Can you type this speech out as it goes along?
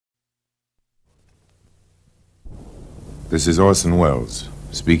This is Orson Welles,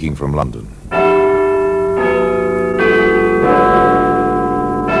 speaking from London.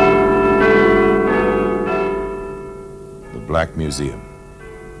 The Black Museum,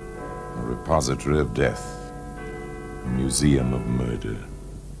 a repository of death, a museum of murder.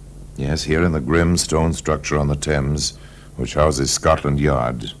 Yes, here in the grim stone structure on the Thames, which houses Scotland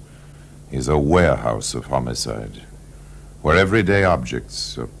Yard, is a warehouse of homicide, where everyday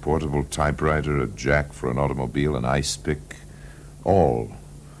objects, a portable typewriter, a jack for an automobile, an ice pick, all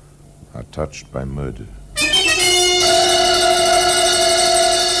are touched by murder.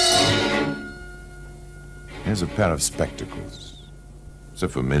 Here's a pair of spectacles. It's a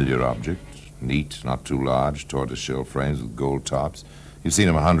familiar object, neat, not too large, tortoiseshell frames with gold tops. You've seen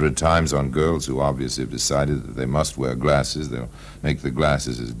them 100 times on girls who obviously have decided that they must wear glasses. They'll make the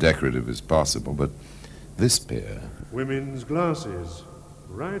glasses as decorative as possible, but this pair... Women's glasses,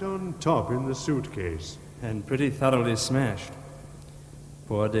 right on top in the suitcase. And pretty thoroughly smashed.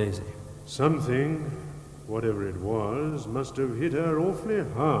 Poor Daisy. Something, Whatever it was, must have hit her awfully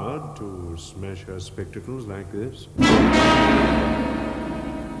hard to smash her spectacles like this.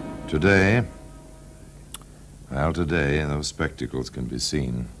 Today, those spectacles can be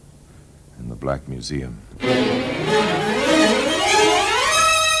seen in the Black Museum.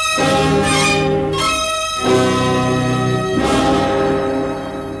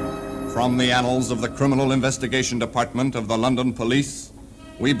 From the annals of the Criminal Investigation Department of the London Police,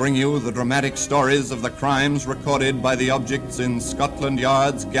 we bring you the dramatic stories of the crimes recorded by the objects in Scotland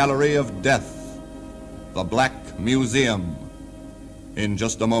Yard's Gallery of Death, the Black Museum. In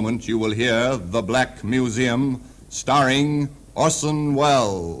just a moment, you will hear The Black Museum, starring Orson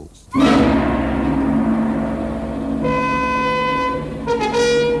Welles.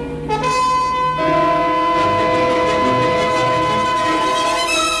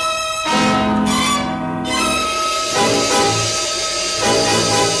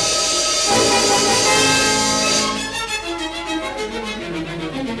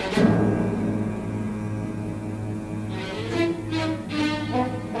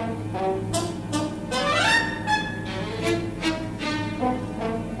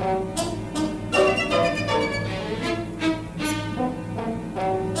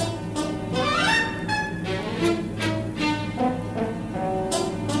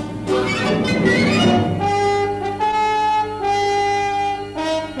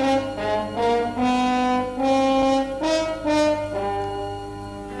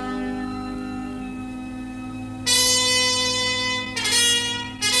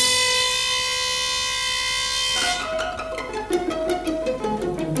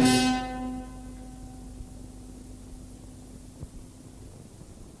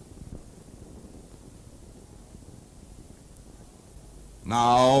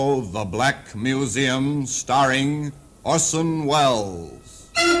 Now, The Black Museum, starring Orson Welles.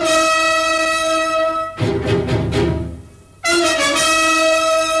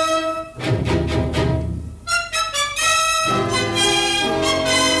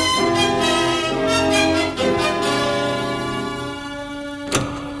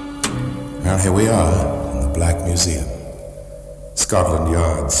 Well, here we are in the Black Museum. Scotland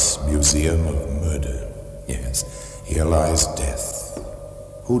Yard's Museum of Murder. Yes, here lies death.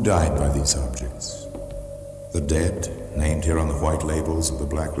 Who died by these objects? The dead, named here on the white labels of the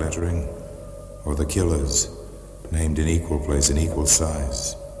black lettering, or the killers, named in equal place, in equal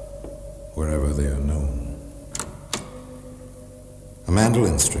size, wherever they are known? A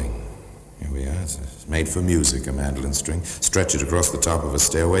mandolin string. Here we are. It's made for music, a mandolin string. Stretch it across the top of a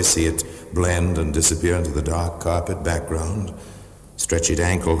stairway, see it blend and disappear into the dark carpet background. Stretch it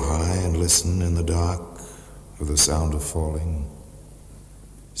ankle high and listen in the dark for the sound of falling.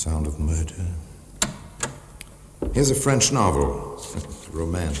 Sound of murder. Here's a French novel,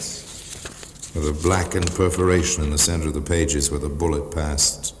 romance, with a blackened perforation in the center of the pages where the bullet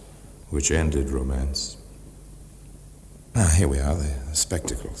passed, which ended romance. Here we are, the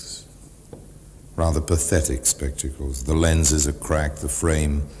spectacles. Rather pathetic spectacles. The lenses are cracked, the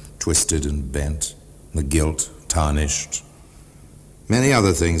frame twisted and bent, the gilt tarnished. Many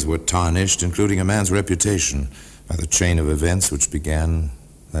other things were tarnished, including a man's reputation, by the chain of events which began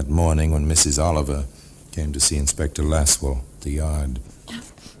that morning when Mrs. Oliver came to see Inspector Laswell at the yard.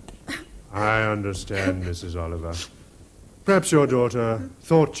 I understand, Mrs. Oliver. Perhaps your daughter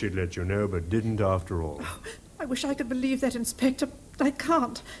thought she'd let you know, but didn't after all. Oh, I wish I could believe that, Inspector, but I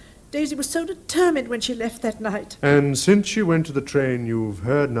can't. Daisy was so determined when she left that night. And since she went to the train, you've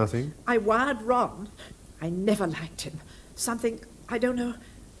heard nothing? I wired Ron. I never liked him. Something, I don't know,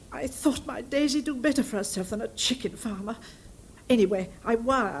 I thought my Daisy do better for herself than a chicken farmer. Anyway, I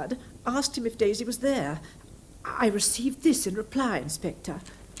wired, asked him if Daisy was there. I received this in reply, Inspector.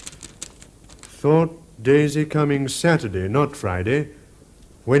 Thought Daisy coming Saturday, not Friday.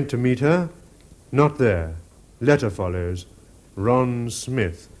 Went to meet her. Not there. Letter follows. Ron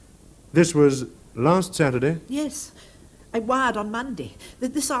Smith. This was last Saturday? Yes. I wired on Monday.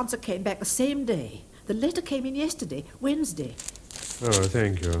 This answer came back the same day. The letter came in yesterday, Wednesday. Oh,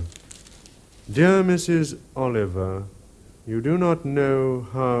 thank you. Dear Mrs. Oliver, you do not know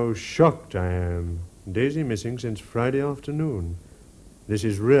how shocked I am. Daisy missing since Friday afternoon. This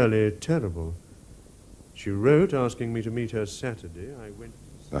is really terrible. She wrote asking me to meet her Saturday. I went...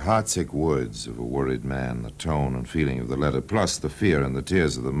 The heartsick words of a worried man, the tone and feeling of the letter, plus the fear and the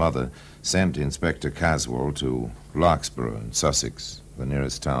tears of the mother, sent Inspector Caswell to Larkspur in Sussex, the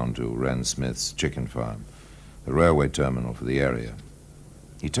nearest town to Wren Smith's chicken farm, the railway terminal for the area.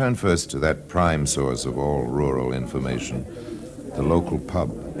 He turned first to that prime source of all rural information, the local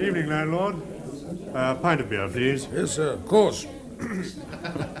pub. Evening, landlord. Pint of beer, please. Yes, sir, of course.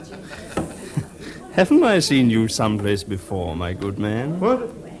 Haven't I seen you someplace before, my good man? What?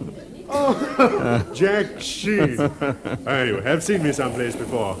 Oh, Jack Sheen. You have seen me someplace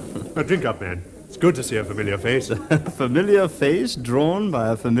before. Drink up, man. It's good to see a familiar face. A familiar face drawn by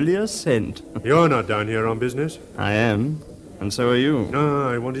a familiar scent. You're not down here on business? I am, and so are you. No,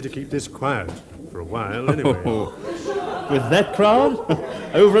 I wanted to keep this quiet. For a while, anyway. With that crowd?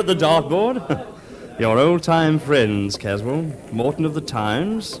 Over at the dartboard? Your old-time friends, Caswell. Morton of the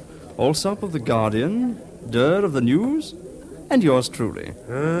Times, Alsop of the Guardian, Durr of the News, and yours truly.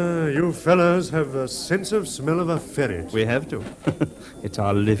 You fellows have a sense of smell of a ferret. We have to. It's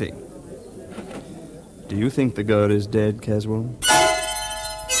our living. Do you think the girl is dead, Caswell?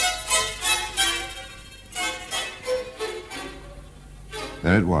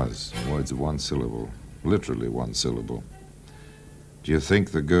 There it was, in words of one syllable, literally one syllable. Do you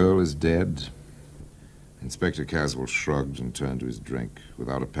think the girl is dead? Inspector Caswell shrugged and turned to his drink.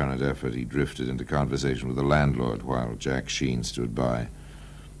 Without apparent effort, he drifted into conversation with the landlord while Jack Sheen stood by,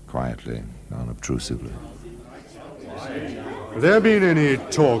 quietly, unobtrusively. Have there been any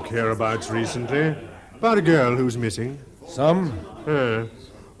talk hereabouts recently about a girl who's missing? Some?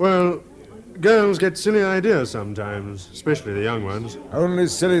 Well, girls get silly ideas sometimes, especially the young ones. Only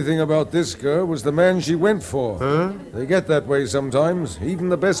silly thing about this girl was the man she went for. Huh? They get that way sometimes, even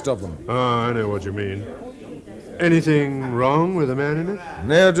the best of them. Oh, I know what you mean. Anything wrong with the man in it?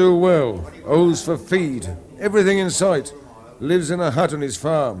 Ne'er-do-well, owes for feed, everything in sight. Lives in a hut on his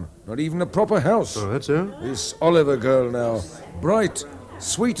farm, not even a proper house. Oh, that's her? This Oliver girl now, bright,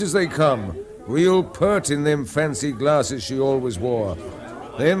 sweet as they come, real pert in them fancy glasses she always wore.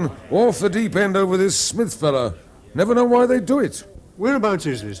 Then off the deep end over this Smith fella. Never know why they do it. Whereabouts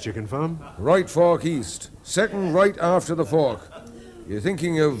is this chicken farm? Right fork east, second right after the fork. You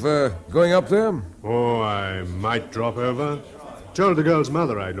thinking of going up there? Oh, I might drop over. Told the girl's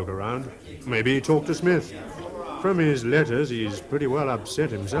mother I'd look around. Maybe talk to Smith. From his letters, he's pretty well upset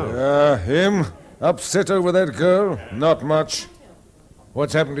himself. Him? Upset over that girl? Not much.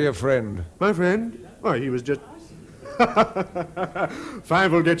 What's happened to your friend? My friend? Oh, he was just...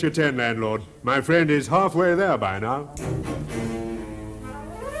 5 will get you 10, landlord. My friend is halfway there by now.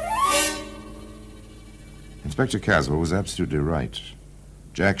 Inspector Caswell was absolutely right.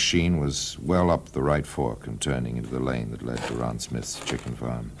 Jack Sheen was well up the right fork and turning into the lane that led to Ron Smith's chicken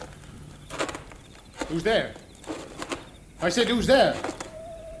farm. Who's there? I said, who's there?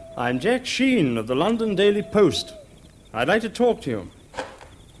 I'm Jack Sheen of the London Daily Post. I'd like to talk to you.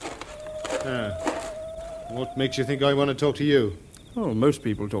 What makes you think I want to talk to you? Oh, most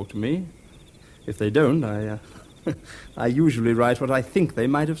people talk to me. If they don't, I usually write what I think they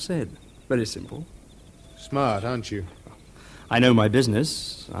might have said. Very simple. Smart, aren't you? I know my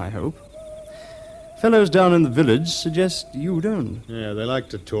business, I hope. Fellows down in the village suggest you don't. Yeah, they like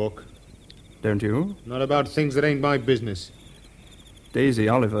to talk. Don't you? Not about things that ain't my business. Daisy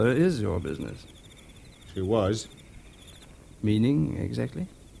Oliver is your business. She was. Meaning, exactly?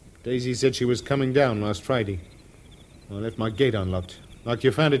 Daisy said she was coming down last Friday. I left my gate unlocked, like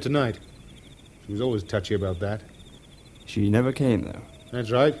you found it tonight. She was always touchy about that. She never came, though.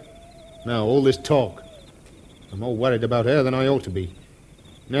 That's right. Now, all this talk. I'm more worried about her than I ought to be.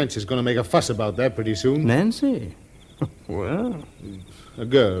 Nancy's going to make a fuss about that pretty soon. Nancy? Well... A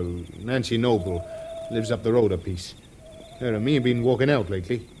girl, Nancy Noble, lives up the road a piece. Her and me have been walking out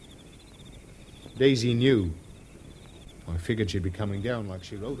lately. Daisy knew. I figured she'd be coming down like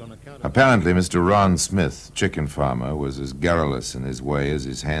she wrote on account of... Apparently, Mr. Ron Smith, chicken farmer, was as garrulous in his way as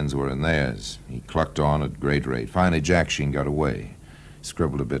his hands were in theirs. He clucked on at great rate. Finally, Jack Sheen got away.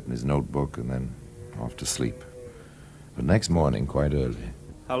 Scribbled a bit in his notebook and then off to sleep. But next morning, quite early...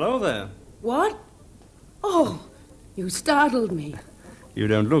 Hello there. What? Oh, you startled me. You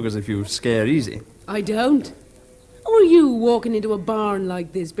don't look as if you scare easy. I don't. Who are you walking into a barn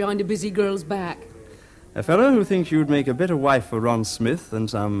like this behind a busy girl's back? A fellow who thinks you'd make a better wife for Ron Smith than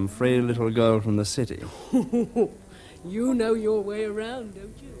some frail little girl from the city. You know your way around,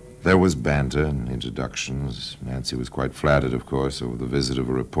 don't you? There was banter and introductions. Nancy was quite flattered, of course, over the visit of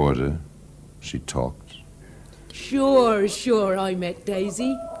a reporter. She talked. Sure, I met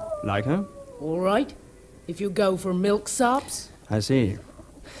Daisy. Like her? All right, if you go for milksops. I see.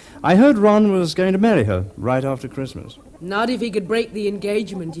 I heard Ron was going to marry her right after Christmas. Not if he could break the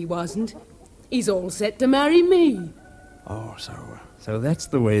engagement, he wasn't. He's all set to marry me. Oh, so that's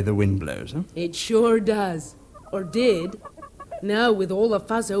the way the wind blows, huh? It sure does. Or did. Now, with all the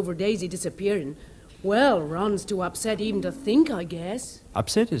fuss over Daisy disappearing, well, Ron's too upset even to think, I guess.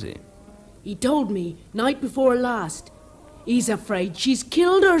 Upset, is he? He told me, night before last. He's afraid she's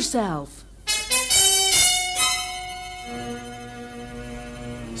killed herself.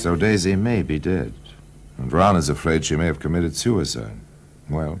 So Daisy may be dead. And Ron is afraid she may have committed suicide.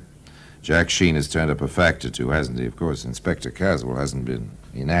 Well, Jack Sheen has turned up a fact or two, hasn't he? Of course, Inspector Caswell hasn't been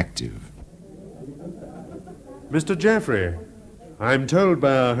inactive. Mr. Jeffrey, I'm told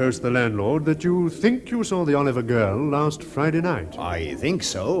by our host, the landlord, that you think you saw the Oliver girl last Friday night. I think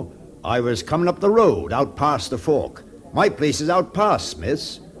so. I was coming up the road, out past the fork. My place is out past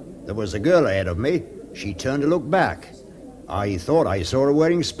Smith's. There was a girl ahead of me. She turned to look back. I thought I saw her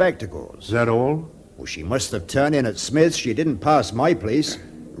wearing spectacles. Is that all? Well, she must have turned in at Smith's. She didn't pass my place.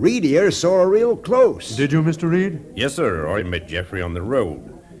 Reed here saw her real close. Did you, Mr. Reed? Yes, sir. I met Jeffrey on the road.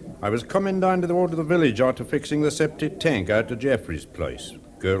 I was coming down to the village after fixing the septic tank out to Jeffrey's place.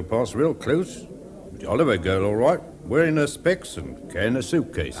 Girl passed real close. The Oliver girl, all right, wearing her specs and carrying a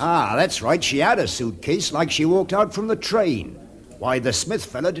suitcase. Ah, that's right. She had a suitcase like she walked out from the train. Why, the Smith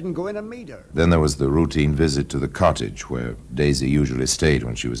fella didn't go in and meet her. Then there was the routine visit to the cottage where Daisy usually stayed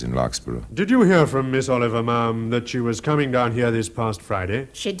when she was in Loxborough. Did you hear from Miss Oliver, ma'am, that she was coming down here this past Friday?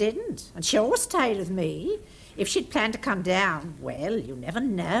 She didn't, and she always stayed with me. If she'd planned to come down, well, you never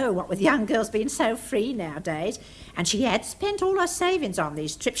know, what with young girls being so free nowadays. And she had spent all her savings on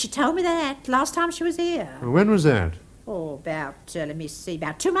these trips. She told me that last time she was here. When was that? Oh, about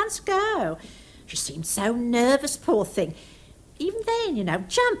 2 months ago. She seemed so nervous, poor thing. Even then, you know,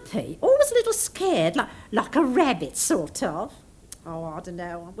 jumpy, always a little scared, like a rabbit, sort of. Oh, I don't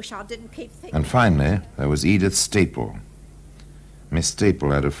know, I wish I didn't keep thinking. And finally, there was Edith Staple. Miss Staple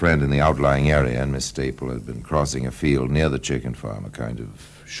had a friend in the outlying area, and Miss Staple had been crossing a field near the chicken farm, a kind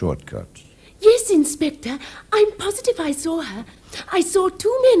of shortcut. Yes, Inspector, I'm positive I saw her. I saw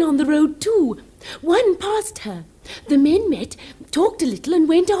 2 men on the road, too. One passed her. The men met, talked a little, and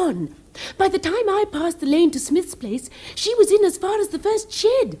went on. By the time I passed the lane to Smith's place, she was in as far as the first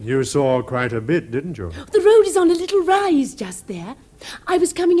shed. You saw quite a bit, didn't you? The road is on a little rise just there. I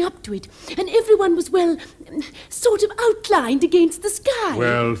was coming up to it, and everyone was, well, sort of outlined against the sky.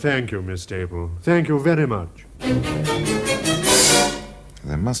 Well, thank you, Miss Staple. Thank you very much.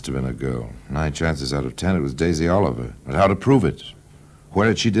 There must have been a girl. 9 chances out of 10 it was Daisy Oliver. But how to prove it? Where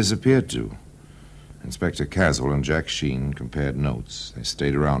had she disappeared to? Inspector Caswell and Jack Sheen compared notes. They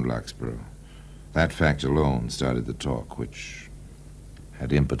stayed around Loxborough. That fact alone started the talk, which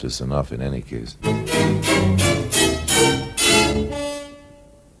had impetus enough in any case.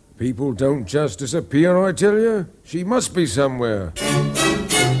 People don't just disappear, I tell you. She must be somewhere.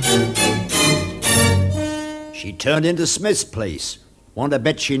 She turned into Smith's place. Want to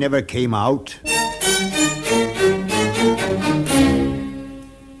bet she never came out?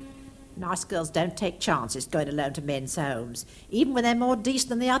 Nice girls don't take chances going alone to men's homes, even when they're more decent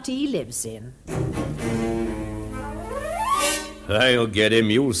than the hut he lives in. I'll get him,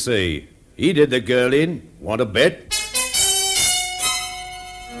 you'll see. He did the girl in. Want to bet?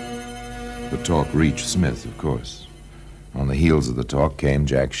 The talk reached Smith, of course. On the heels of the talk came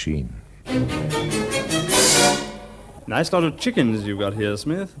Jack Sheen. Nice lot of chickens you got here,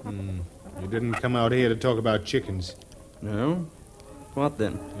 Smith. You didn't come out here to talk about chickens. No? What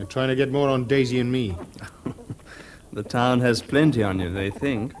then? You're trying to get more on Daisy and me. The town has plenty on you, they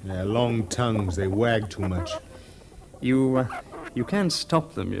think. They're long tongues. They wag too much. You can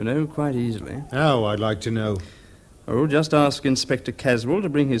stop them, you know, quite easily. How, I'd like to know. Oh, just ask Inspector Caswell to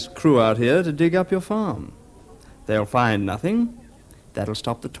bring his crew out here to dig up your farm. They'll find nothing. That'll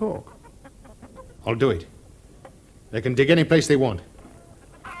stop the talk. I'll do it. They can dig any place they want.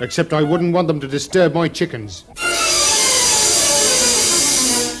 Except I wouldn't want them to disturb my chickens.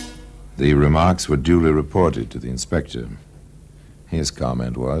 The remarks were duly reported to the inspector. His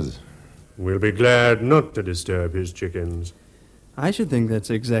comment was, We'll be glad not to disturb his chickens. I should think that's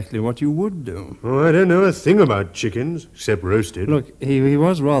exactly what you would do. Oh, I don't know a thing about chickens, except roasted. Look, he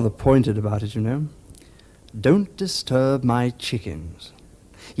was rather pointed about it, you know. Don't disturb my chickens.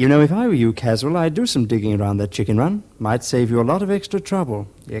 You know, if I were you, Caswell, I'd do some digging around that chicken run. Might save you a lot of extra trouble.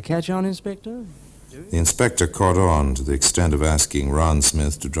 You catch on, Inspector? The inspector caught on to the extent of asking Ron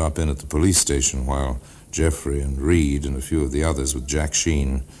Smith to drop in at the police station while Jeffrey and Reed and a few of the others with Jack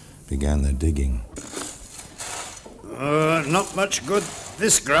Sheen began their digging. Not much good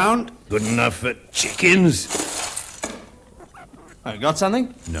this ground. Good enough for chickens. Oh, got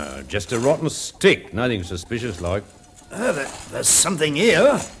something? No, just a rotten stick. Nothing suspicious like. There's something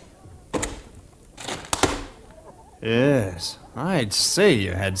here. Yes, I'd say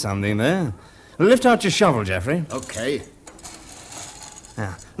you had something there. Lift out your shovel, Jeffrey. Okay.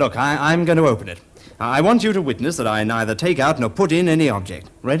 Now, look, I'm going to open it. I want you to witness that I neither take out nor put in any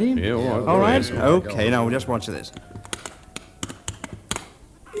object. Ready? Yeah, all right. Okay, now we'll just watch this.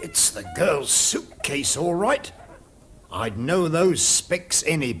 It's the girl's suitcase, all right. I'd know those specs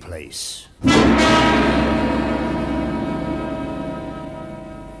any place.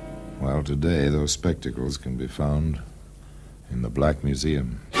 Well, today those spectacles can be found in the Black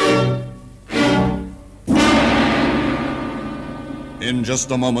Museum. In just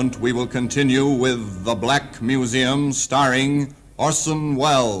a moment, we will continue with The Black Museum, starring Orson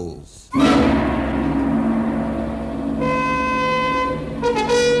Welles.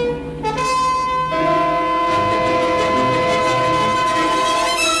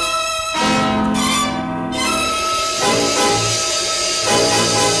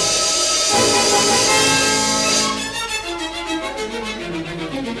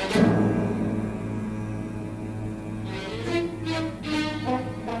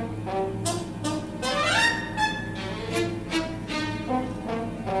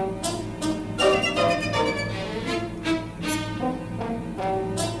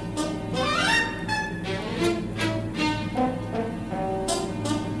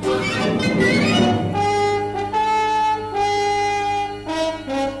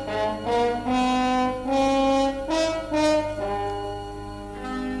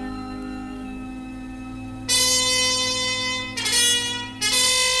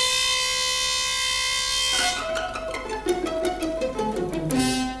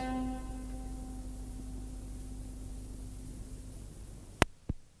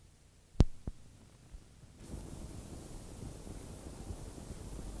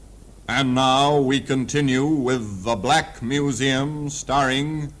 And now we continue with The Black Museum,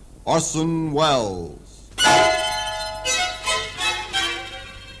 starring Orson Welles.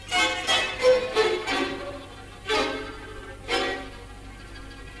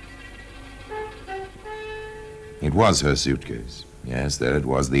 It was her suitcase. Yes, there it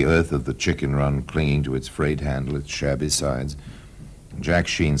was, the earth of the chicken run clinging to its frayed handle, its shabby sides. Jack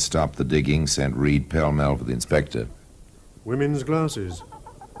Sheen stopped the digging, sent Reed pell-mell for the inspector. Women's glasses.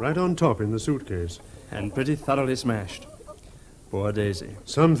 Right on top in the suitcase. And pretty thoroughly smashed. Poor Daisy.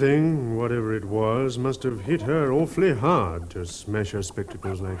 Something, whatever it was, must have hit her awfully hard to smash her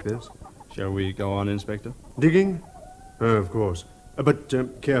spectacles like this. Shall we go on, Inspector? Digging? Oh, of course. But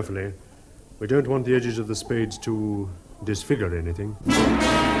carefully. We don't want the edges of the spades to disfigure anything.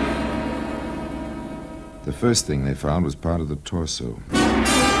 The first thing they found was part of the torso.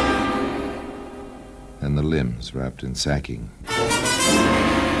 Then the limbs wrapped in sacking.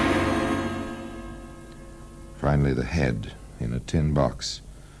 Finally, the head in a tin box,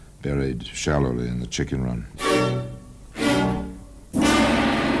 buried shallowly in the chicken run.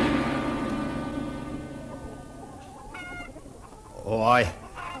 Oh,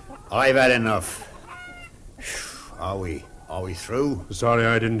 I've had enough. Are we through? Sorry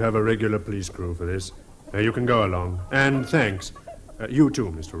I didn't have a regular police crew for this. You can go along. And thanks. You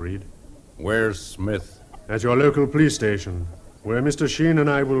too, Mr. Reed. Where's Smith? At your local police station, where Mr. Sheen and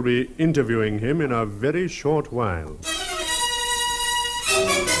I will be interviewing him in a very short while.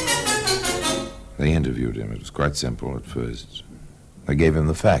 They interviewed him. It was quite simple at first. They gave him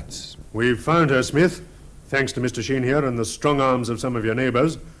the facts. We've found her, Smith, thanks to Mr. Sheen here and the strong arms of some of your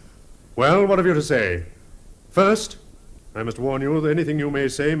neighbors. Well, what have you to say? First, I must warn you that anything you may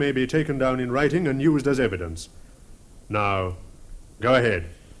say may be taken down in writing and used as evidence. Now, go ahead.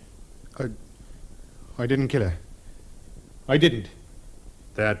 I didn't kill her. I didn't.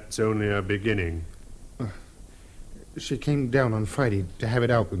 That's only a beginning. She came down on Friday to have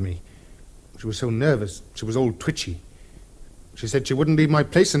it out with me. She was so nervous. She was all twitchy. She said she wouldn't leave my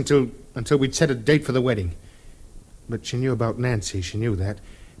place until we'd set a date for the wedding. But she knew about Nancy. She knew that.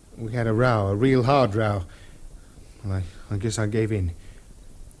 We had a row, a real hard row. Well, I guess I gave in.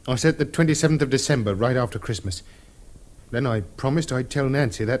 I said the 27th of December, right after Christmas. Then I promised I'd tell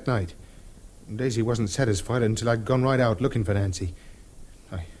Nancy that night. Daisy wasn't satisfied until I'd gone right out looking for Nancy.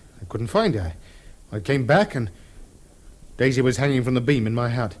 I couldn't find her. I came back and Daisy was hanging from the beam in my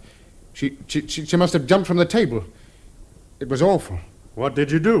hut. She must have jumped from the table. It was awful. What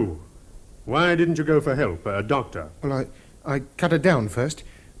did you do? Why didn't you go for help, a doctor? Well, I cut her down first.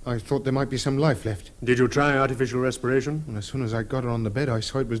 I thought there might be some life left. Did you try artificial respiration? And as soon as I got her on the bed, I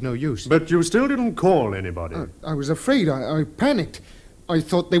saw it was no use. But you still didn't call anybody. I was afraid. I panicked. I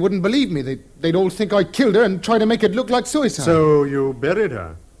thought they wouldn't believe me. They'd all think I killed her and try to make it look like suicide. So you buried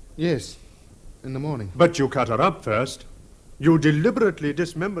her? Yes, in the morning. But you cut her up first. You deliberately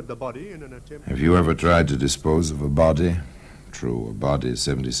dismembered the body in an attempt... Have you ever tried to dispose of a body? True, a body is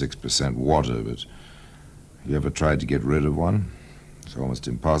 76% water, but have you ever tried to get rid of one? It's almost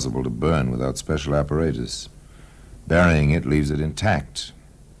impossible to burn without special apparatus. Burying it leaves it intact.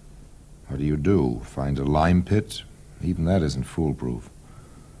 What do? Find a lime pit? Even that isn't foolproof.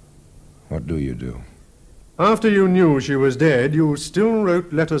 What do you do? After you knew she was dead, you still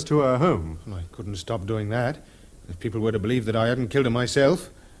wrote letters to her home. Well, I couldn't stop doing that. If people were to believe that I hadn't killed her myself.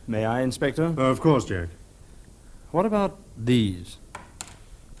 May I, Inspector? Of course, Jack. What about these?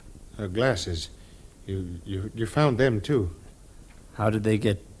 Her glasses. You found them, too. How did they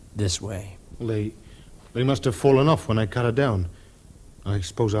get this way? Well, they must have fallen off when I cut her down. I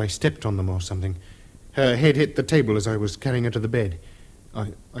suppose I stepped on them or something. Her head hit the table as I was carrying her to the bed.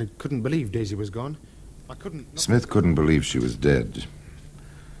 I couldn't believe Daisy was gone. I couldn't... Smith couldn't believe she was dead.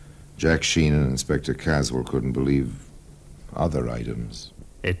 Jack Sheen and Inspector Caswell couldn't believe other items.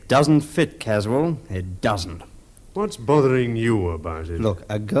 It doesn't fit, Caswell. It doesn't. What's bothering you about it? Look,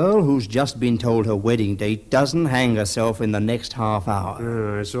 a girl who's just been told her wedding date doesn't hang herself in the next half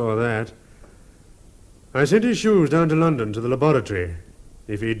hour. I saw that. I sent his shoes down to London to the laboratory.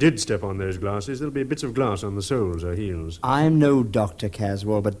 If he did step on those glasses, there'll be bits of glass on the soles or heels. I'm no doctor,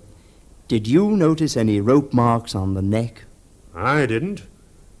 Caswell, but did you notice any rope marks on the neck? I didn't.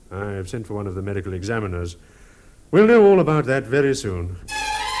 I've sent for one of the medical examiners. We'll know all about that very soon.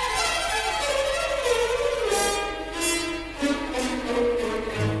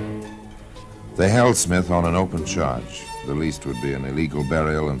 They held Smith on an open charge. The least would be an illegal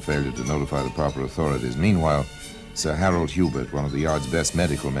burial and failure to notify the proper authorities. Meanwhile, Sir Harold Hubert, one of the Yard's best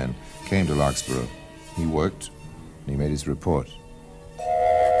medical men, came to Larkspur. He worked, and he made his report.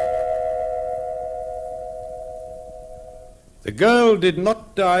 The girl did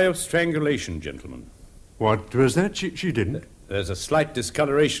not die of strangulation, gentlemen. What was that? She didn't? There's a slight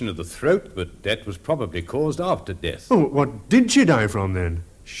discoloration of the throat, but that was probably caused after death. Oh, what did she die from, then?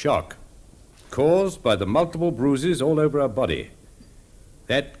 Shock. Caused by the multiple bruises all over her body.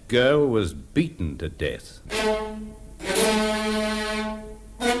 That girl was beaten to death.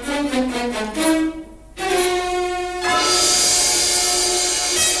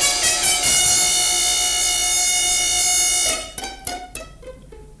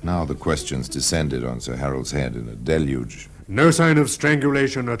 Now the questions descended on Sir Harold's head in a deluge. No sign of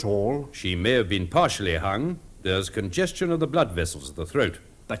strangulation at all? She may have been partially hung. There's congestion of the blood vessels of the throat.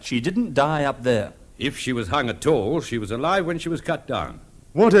 But she didn't die up there. If she was hung at all, she was alive when she was cut down.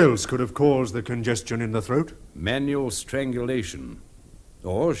 What else could have caused the congestion in the throat? Manual strangulation.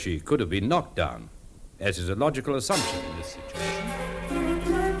 Or she could have been knocked down, as is a logical assumption in this situation.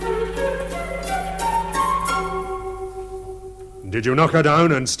 Did you knock her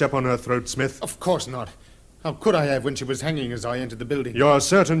down and step on her throat, Smith? Of course not. How could I have when she was hanging as I entered the building? You're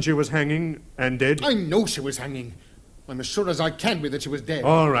certain she was hanging and dead? I know she was hanging. I'm as sure as I can be that she was dead.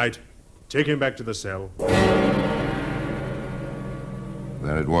 All right. Take him back to the cell.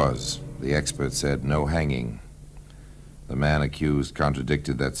 There it was. The expert said no hanging. The man accused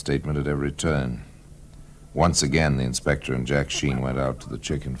contradicted that statement at every turn. Once again, the inspector and Jack Sheen went out to the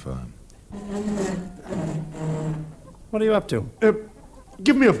chicken farm. What are you up to?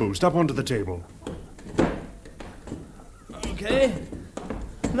 Give me a boost up onto the table. Okay.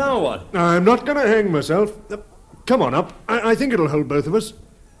 Now what? I'm not going to hang myself. Come on up. I think it'll hold both of us.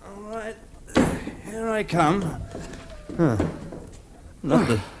 All right. Here I come. Huh.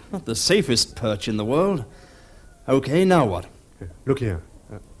 Not the safest perch in the world. Okay, now what? Look here.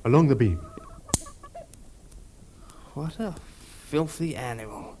 Along the beam. What a filthy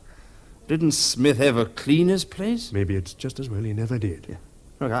animal. Didn't Smith ever clean his place? Maybe it's just as well he never did. Yeah.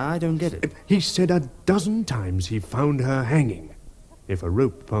 Look, I don't get it. He said a dozen times he found her hanging. If a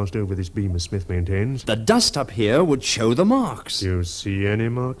rope passed over this beam, as Smith maintains... The dust up here would show the marks. You see any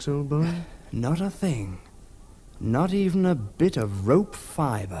marks, old boy? Not a thing. Not even a bit of rope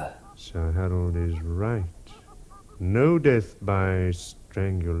fiber. Sir Harold is right. No death by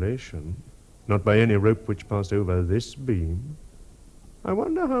strangulation. Not by any rope which passed over this beam. I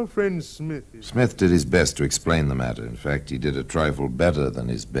wonder how friend Smith is... Smith did his best to explain the matter. In fact, he did a trifle better than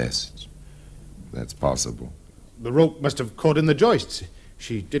his best. That's possible. The rope must have caught in the joists.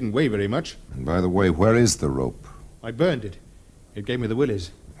 She didn't weigh very much. And by the way, where is the rope? I burned it. It gave me the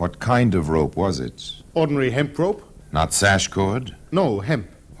willies. What kind of rope was it? Ordinary hemp rope. Not sash cord? No, hemp.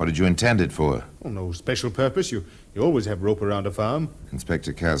 What did you intend it for? Oh, no special purpose. You always have rope around a farm.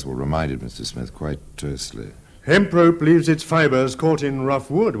 Inspector Caswell reminded Mr. Smith quite tersely. Hemp rope leaves its fibers caught in rough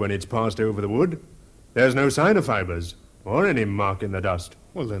wood when it's passed over the wood. There's no sign of fibers, or any mark in the dust.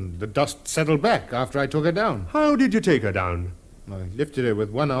 Well, then the dust settled back after I took her down. How did you take her down? I lifted her with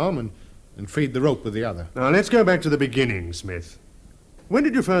one arm and freed the rope with the other. Now, let's go back to the beginning, Smith. When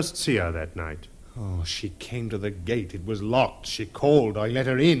did you first see her that night? Oh, she came to the gate. It was locked. She called. I let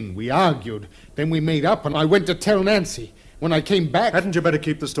her in. We argued. Then we made up, and I went to tell Nancy. When I came back... Hadn't you better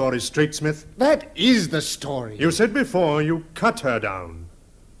keep the story straight, Smith? That is the story. You said before you cut her down.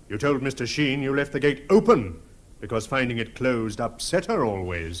 You told Mr. Sheen you left the gate open because finding it closed upset her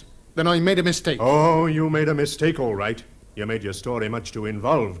always. Then I made a mistake. Oh, you made a mistake, all right. You made your story much too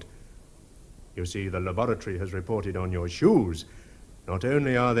involved. You see, the laboratory has reported on your shoes. Not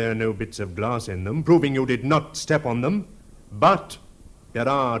only are there no bits of glass in them, proving you did not step on them, but there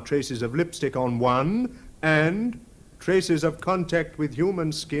are traces of lipstick on one and traces of contact with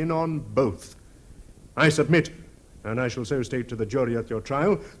human skin on both. I submit, and I shall so state to the jury at your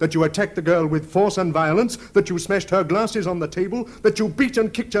trial, that you attacked the girl with force and violence, that you smashed her glasses on the table, that you beat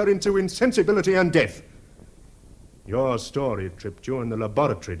and kicked her into insensibility and death. Your story tripped you, and the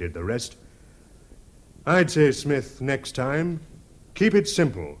laboratory did the rest. I'd say, Smith, next time, keep it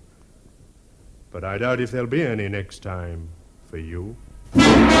simple. But I doubt if there'll be any next time for you.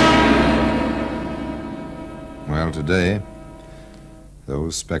 Well, today,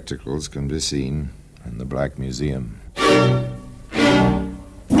 those spectacles can be seen in the Black Museum.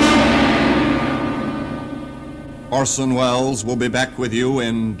 Orson Welles will be back with you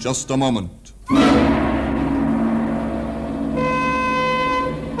in just a moment.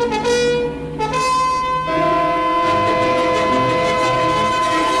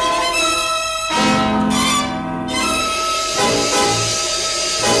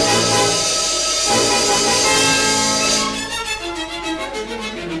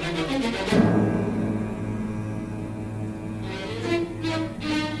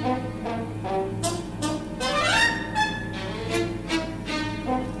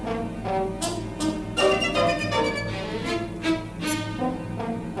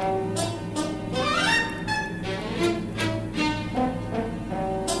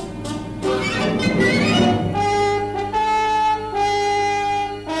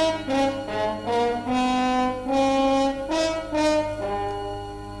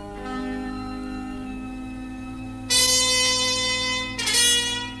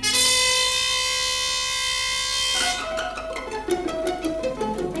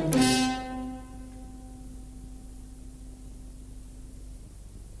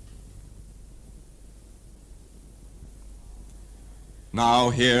 Now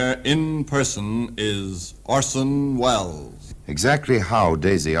here in person is Orson Welles. Exactly how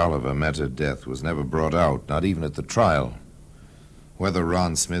Daisy Oliver met her death was never brought out, not even at the trial. Whether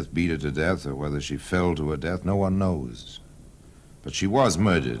Ron Smith beat her to death or whether she fell to her death, no one knows. But she was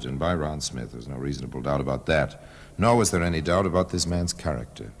murdered, and by Ron Smith. There's no reasonable doubt about that. Nor was there any doubt about this man's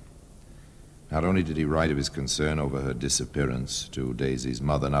character. Not only did he write of his concern over her disappearance to Daisy's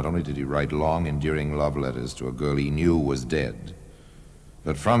mother, not only did he write long, endearing love letters to a girl he knew was dead,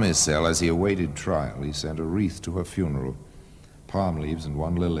 but from his cell, as he awaited trial, he sent a wreath to her funeral, palm leaves and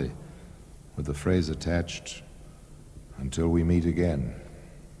one lily, with the phrase attached, "Until we meet again."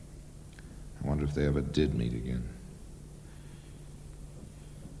 I wonder if they ever did meet again.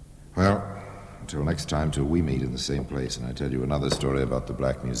 Well, until next time, till we meet in the same place, and I tell you another story about the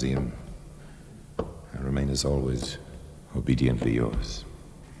Black Museum, I remain, as always, obediently yours.